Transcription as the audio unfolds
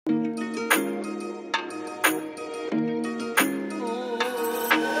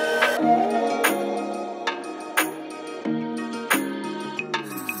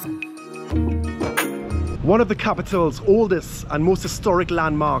one of the capital's oldest and most historic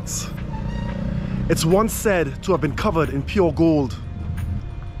landmarks. It's once said to have been covered in pure gold.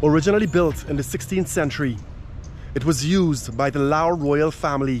 Originally built in the 16th century, it was used by the Laos royal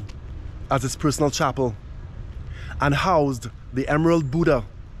family as its personal chapel and housed the Emerald Buddha,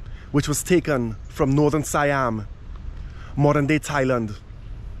 which was taken from northern Siam, modern-day Thailand.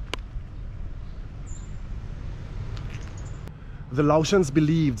 The Laotians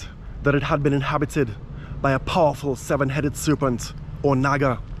believed that it had been inhabited by a powerful seven-headed serpent, or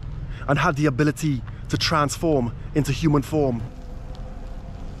naga, and had the ability to transform into human form.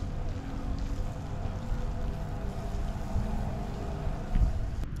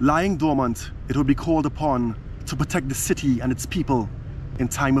 Lying dormant, it would be called upon to protect the city and its people in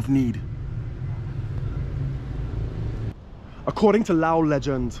time of need. According to Lao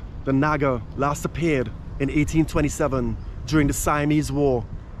legend, the naga last appeared in 1827 during the Siamese War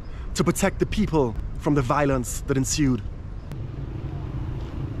to protect the people from the violence that ensued.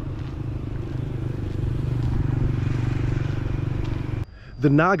 The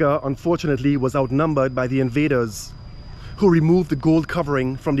naga, unfortunately, was outnumbered by the invaders, who removed the gold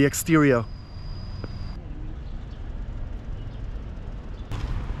covering from the exterior.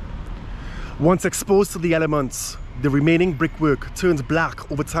 Once exposed to the elements, the remaining brickwork turns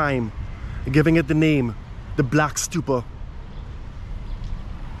black over time, giving it the name, the Black Stupa.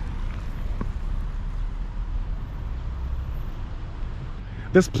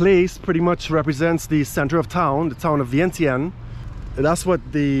 This place pretty much represents the center of town, the town of Vientiane. That's what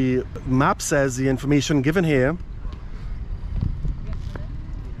the map says, the information given here.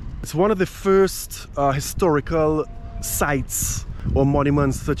 It's one of the first historical sites or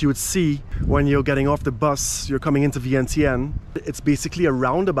monuments that you would see when you're getting off the bus, you're coming into Vientiane. It's basically a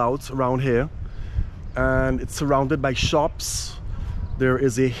roundabout around here, and it's surrounded by shops. There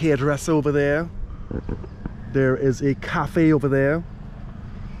is a hairdresser over there. There is a cafe over there.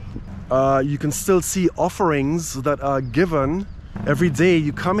 You can still see offerings that are given. Every day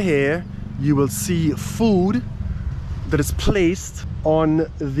you come here, you will see food that is placed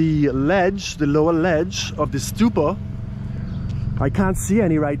on the ledge, the lower ledge of the stupa. I can't see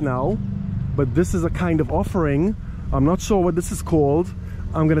any right now, but this is a kind of offering. I'm not sure what this is called.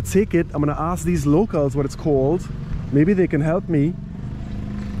 I'm gonna take it, I'm gonna ask these locals what it's called. Maybe they can help me.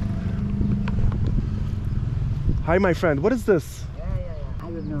 Hi, my friend, what is this?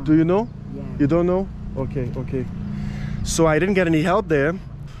 I don't know. Do you know? Yeah. You don't know? Okay, okay. So I didn't get any help there,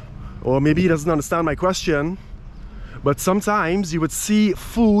 or maybe he doesn't understand my question. But sometimes you would see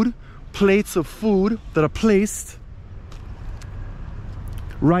food, plates of food that are placed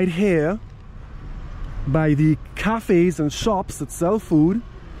right here by the cafes and shops that sell food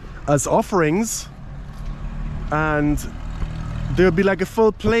as offerings, and there'll be like a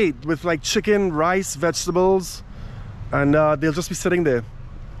full plate with like chicken, rice, vegetables, and they'll just be sitting there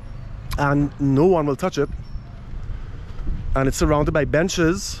and no one will touch it, and it's surrounded by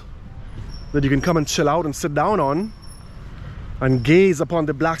benches that you can come and chill out and sit down on and gaze upon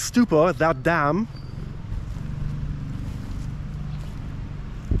the Black Stupa, that dam.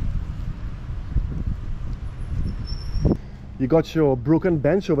 You got your broken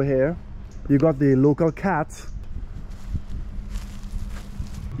bench over here. You got the local cat.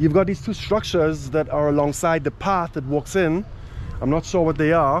 You've got these two structures that are alongside the path that walks in. I'm not sure what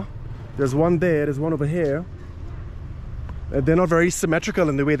they are. There's one there, there's one over here. They're not very symmetrical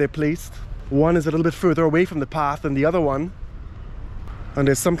in the way they're placed. One is a little bit further away from the path than the other one. And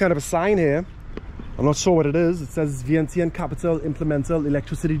there's some kind of a sign here. I'm not sure what it is. It says Vientiane Capital Implemental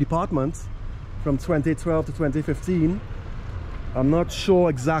Electricity Department from 2012 to 2015. I'm not sure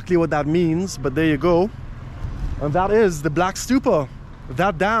exactly what that means, but there you go. And that is the Black Stupa,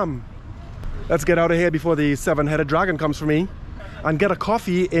 that dam. Let's get out of here before the seven-headed dragon comes for me and get a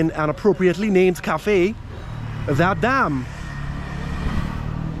coffee in an appropriately named cafe, that dam.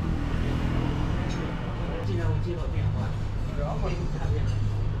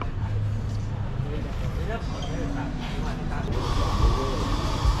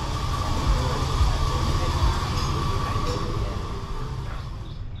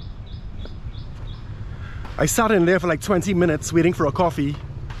 I sat in there for like 20 minutes waiting for a coffee,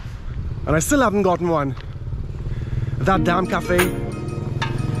 and I still haven't gotten one. That damn cafe.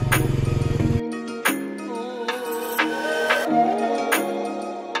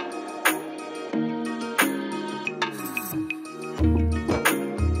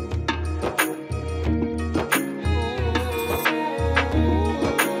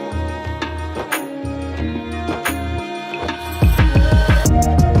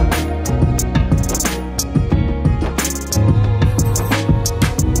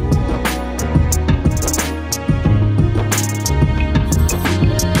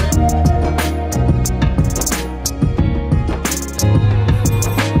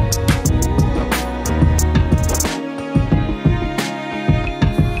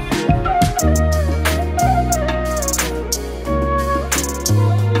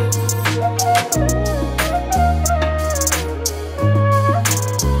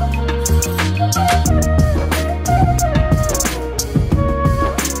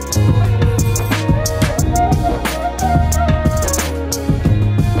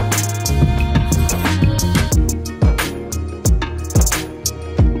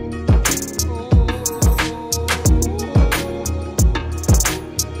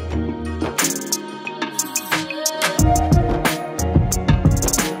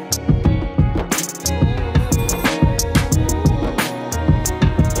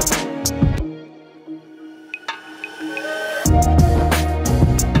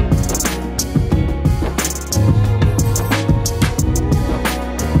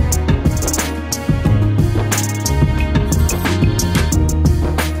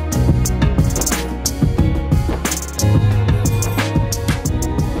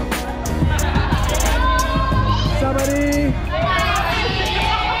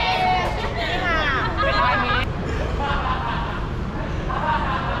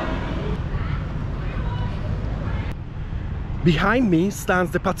 Behind me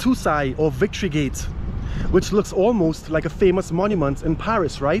stands the Patusai, or Victory Gate, which looks almost like a famous monument in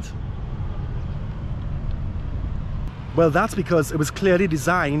Paris, right? Well, that's because it was clearly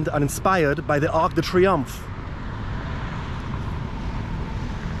designed and inspired by the Arc de Triomphe.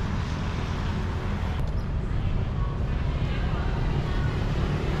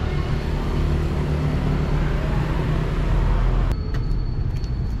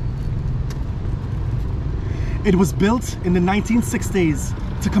 It was built in the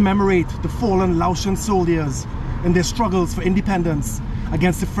 1960s to commemorate the fallen Laotian soldiers in their struggles for independence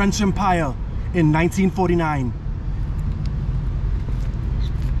against the French Empire in 1949.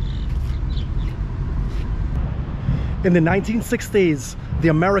 In the 1960s, the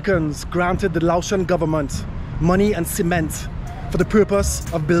Americans granted the Laotian government money and cement for the purpose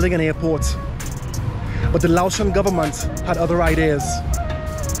of building an airport. But the Laotian government had other ideas.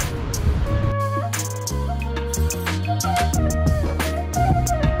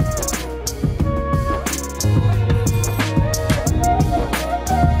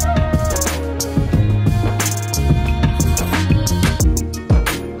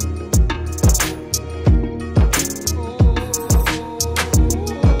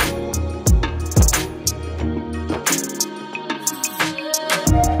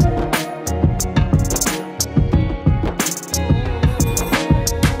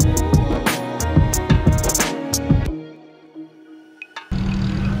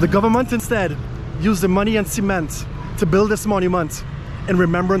 The government instead used the money and cement to build this monument in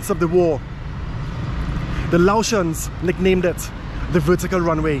remembrance of the war. The Laotians nicknamed it the vertical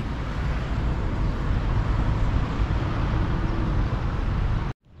runway.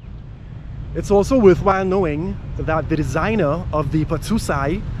 It's also worthwhile knowing that the designer of the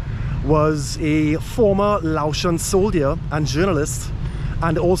Patusai was a former Laotian soldier and journalist,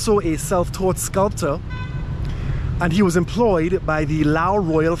 and also a self-taught sculptor. And he was employed by the Lao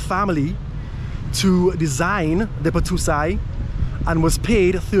royal family to design the Patusai, and was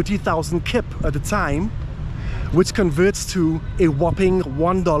paid 30,000 kip at the time, which converts to a whopping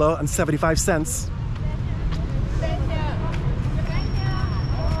 $1.75.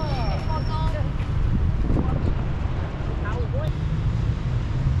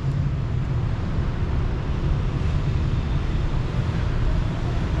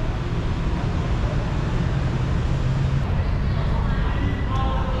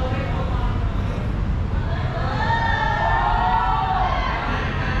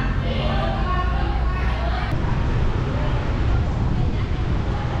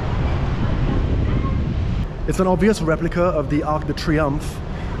 It's an obvious replica of the Arc de Triomphe,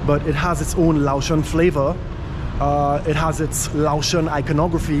 but it has its own Laotian flavor. It has its Laotian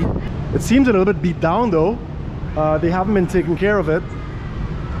iconography. It seems a little bit beat down though. They haven't been taking care of it.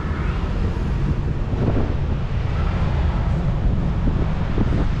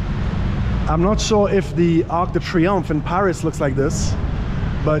 I'm not sure if the Arc de Triomphe in Paris looks like this,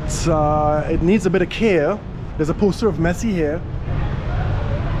 but it needs a bit of care. There's a poster of Messi here.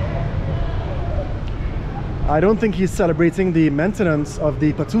 I don't think he's celebrating the maintenance of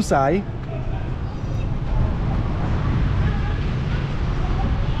the Patusai.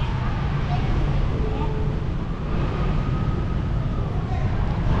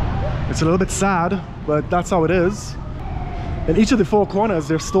 It's a little bit sad, but that's how it is. In each of the four corners,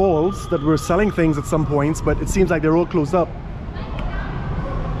 there's stalls that were selling things at some points, but it seems like they're all closed up.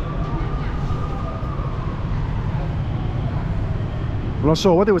 I'm not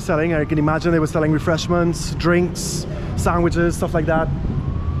sure what they were selling. I can imagine they were selling refreshments, drinks, sandwiches, stuff like that.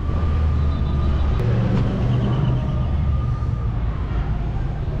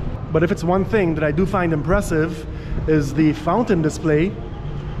 But if it's one thing that I do find impressive, is the fountain display.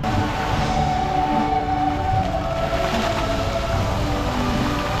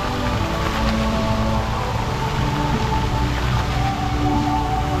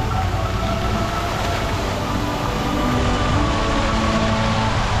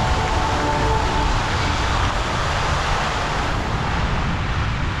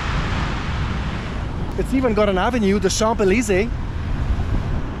 It's even got an avenue, the Champs-Élysées,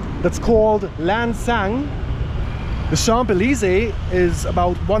 that's called Lansang. The Champs-Élysées is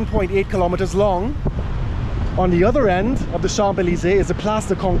about 1.8 kilometers long. On the other end of the Champs-Élysées is the Place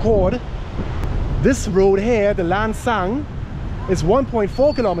de Concorde. This road here, the Lansang, is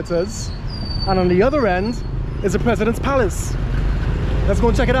 1.4 kilometers. And on the other end is the President's Palace. Let's go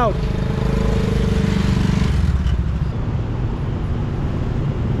and check it out.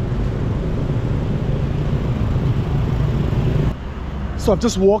 So I've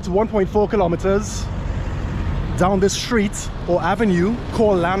just walked 1.4 kilometers down this street or avenue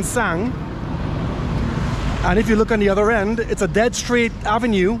called Lansang. And if you look on the other end, it's a dead straight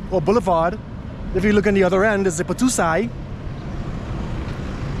avenue or boulevard. If you look on the other end, it's the Patusai.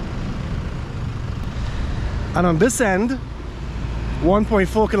 And on this end,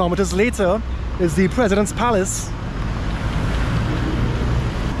 1.4 kilometers later, is the President's Palace.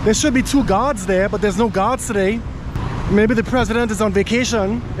 There should be 2 guards there, but there's no guards today. Maybe the president is on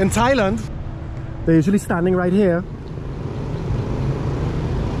vacation in Thailand. They're usually standing right here.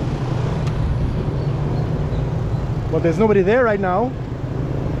 But there's nobody there right now.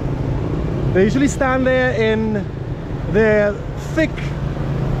 They usually stand there in their thick,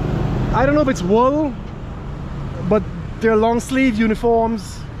 I don't know if it's wool, but they're long sleeve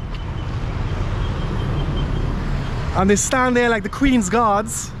uniforms. And they stand there like the Queen's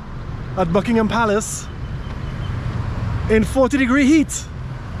Guards at Buckingham Palace in 40-degree heat.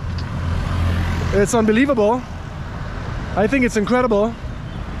 It's unbelievable. I think it's incredible.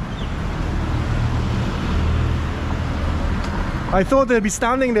 I thought they'd be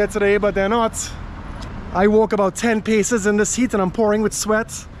standing there today, but they're not. I walk about 10 paces in this heat and I'm pouring with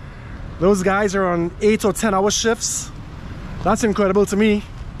sweat. Those guys are on 8 or 10 hour shifts. That's incredible to me.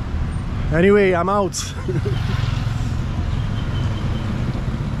 Anyway, I'm out.